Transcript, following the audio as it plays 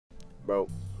Bro,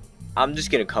 I'm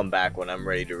just gonna come back when I'm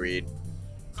ready to read.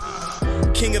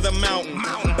 King of the mountain,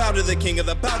 bow to the king of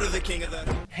the, bow to the king of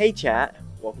the. Hey chat,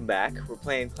 welcome back. We're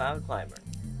playing Cloud Climber.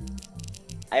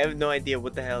 I have no idea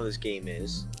what the hell this game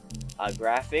is.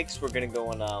 Graphics, we're gonna go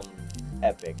on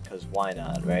epic, cause why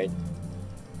not, right?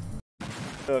 I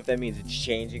don't know if that means it's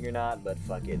changing or not, but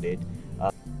fuck it, dude.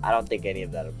 I don't think any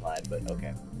of that applied, but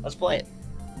okay. Let's play it.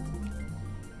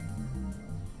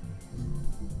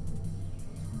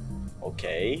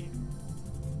 Okay.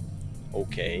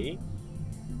 Okay.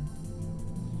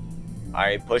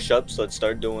 Alright, push-ups, let's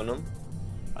start doing them.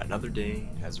 Another day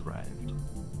has arrived.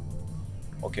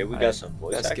 Okay, we got some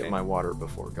voice Let's acting. get my water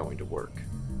before going to work.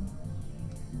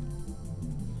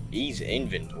 Ease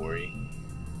inventory.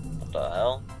 What the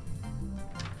hell?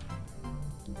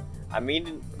 I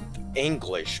mean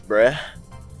English, bruh.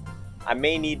 I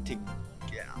may need to.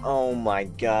 Oh my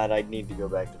god, I need to go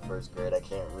back to first grade. I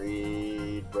can't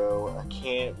read, bro. I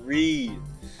can't read.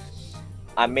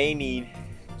 I may need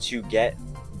to get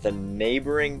the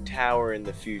neighboring tower in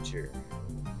the future.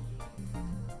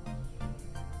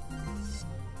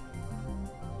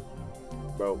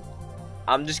 Bro,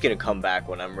 I'm just gonna come back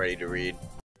when I'm ready to read.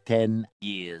 10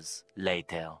 years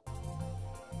later.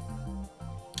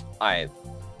 Alright,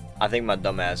 I think my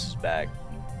dumbass is back.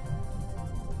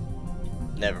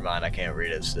 Never mind, I can't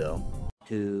read it still.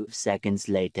 2 seconds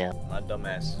later. My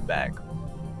dumbass is back.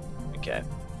 Okay.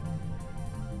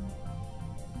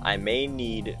 I may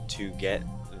need to get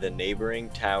the neighboring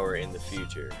tower in the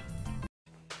future.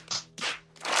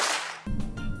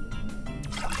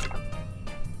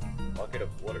 Bucket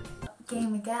of water. Gay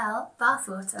Miguel,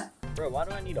 bathwater. Bro, why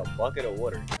do I need a bucket of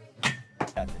water?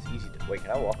 Got this easy to. Wait,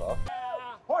 can I walk off?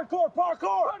 Parkour!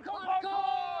 Parkour!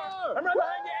 Parkour! I'm right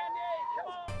behind you, Andy! Come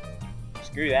on!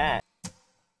 Screw that.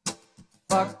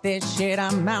 Fuck this shit,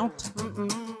 I'm out.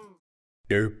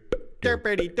 Derp.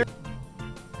 Derpity derp.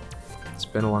 It's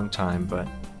been a long time, but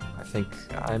I think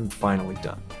I'm finally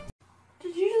done.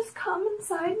 Did you just come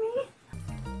inside me?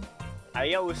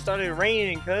 Hey, yo, it started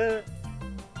raining, cuz.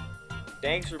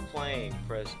 Thanks for playing.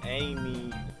 Press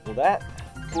Amy. Well, that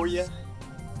for you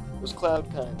was Cloud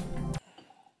Climber.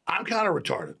 I'm kind of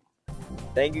retarded.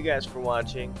 Thank you guys for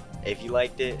watching. If you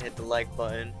liked it, hit the like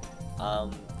button.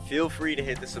 Feel free to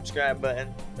hit the subscribe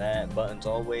button. That button's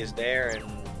always there, and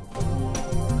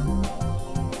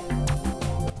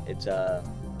it's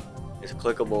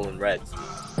clickable in red.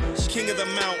 King of the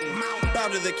mountain, bow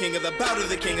to the king of the, bow to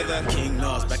the king of the. King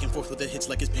Nas back and forth with the hits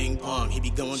like it's ping pong. He be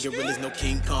going gorillas, no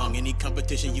King Kong. Any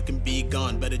competition you can be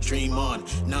gone, better dream on.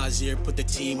 Nasir put the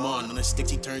team on. On the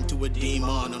sticks he turned to a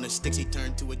demon. On the sticks he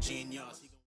turned to a genius.